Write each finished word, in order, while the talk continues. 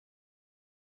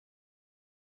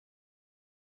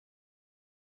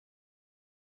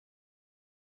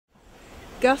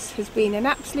Gus has been an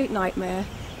absolute nightmare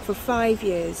for 5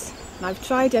 years, and I've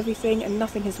tried everything and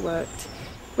nothing has worked.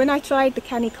 When I tried the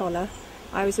Canny collar,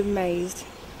 I was amazed.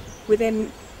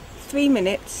 Within 3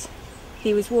 minutes,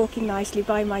 he was walking nicely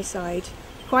by my side,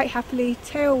 quite happily,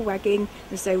 tail wagging,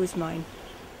 and so was mine.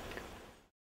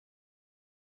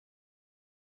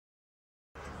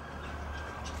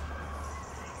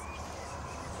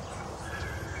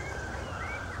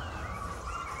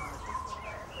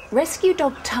 Rescue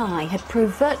dog Ty had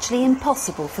proved virtually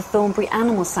impossible for Thornbury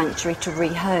Animal Sanctuary to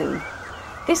rehome.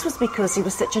 This was because he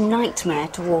was such a nightmare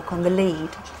to walk on the lead.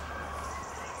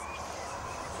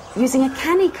 Using a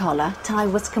Canny collar, Ty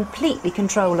was completely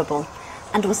controllable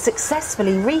and was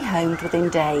successfully rehomed within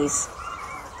days.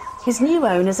 His new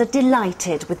owners are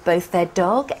delighted with both their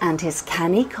dog and his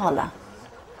Canny collar.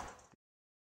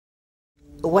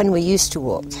 When we used to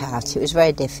walk Cat, it was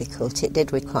very difficult. It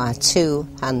did require 2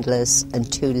 handlers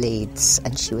and 2 leads,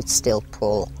 and she would still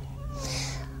pull.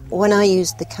 When I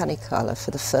used the Canny collar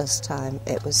for the first time,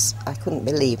 I couldn't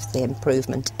believe the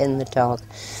improvement in the dog.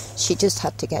 She just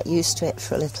had to get used to it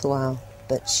for a little while,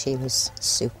 but she was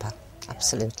super,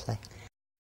 absolutely.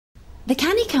 The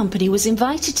Canny Company was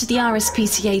invited to the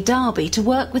RSPCA Derby to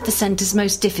work with the centre's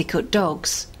most difficult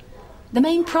dogs. The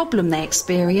main problem they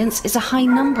experience is a high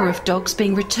number of dogs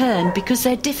being returned because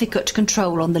they're difficult to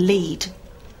control on the lead.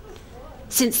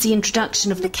 Since the introduction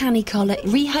of the Canny collar,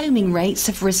 rehoming rates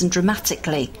have risen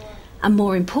dramatically, and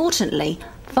more importantly,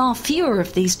 far fewer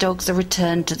of these dogs are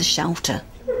returned to the shelter.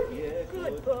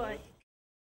 Good boy.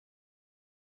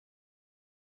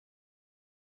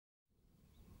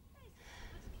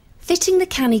 Fitting the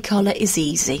Canny collar is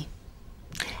easy.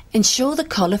 Ensure the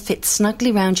collar fits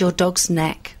snugly round your dog's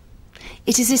neck.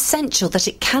 It is essential that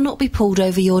it cannot be pulled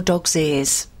over your dog's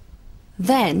ears.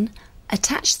 Then,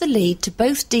 attach the lead to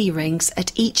both D-rings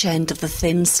at each end of the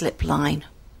thin slip line.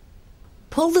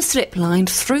 Pull the slip line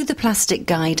through the plastic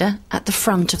guider at the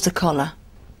front of the collar.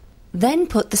 Then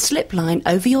put the slip line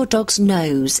over your dog's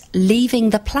nose, leaving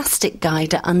the plastic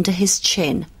guider under his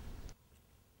chin.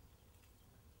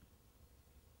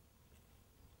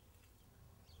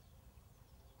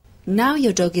 Now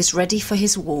your dog is ready for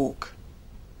his walk.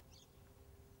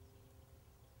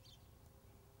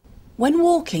 When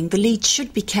walking, the lead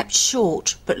should be kept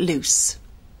short but loose.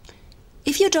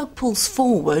 If your dog pulls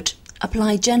forward,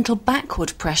 apply gentle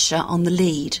backward pressure on the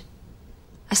lead.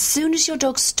 As soon as your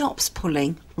dog stops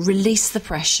pulling, release the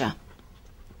pressure.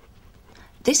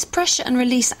 This pressure and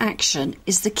release action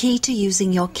is the key to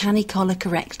using your Canny collar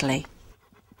correctly.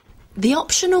 The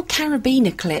optional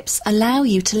carabiner clips allow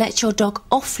you to let your dog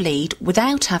off lead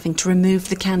without having to remove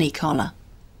the Canny collar.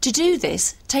 To do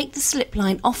this, take the slip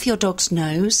line off your dog's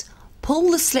nose,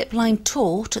 pull the slip line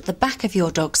taut at the back of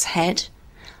your dog's head,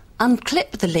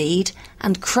 unclip the lead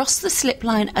and cross the slip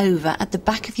line over at the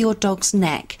back of your dog's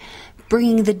neck,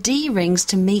 bringing the D-rings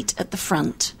to meet at the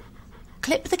front.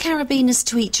 Clip the carabiners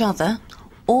to each other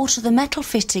or to the metal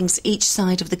fittings each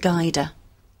side of the guider.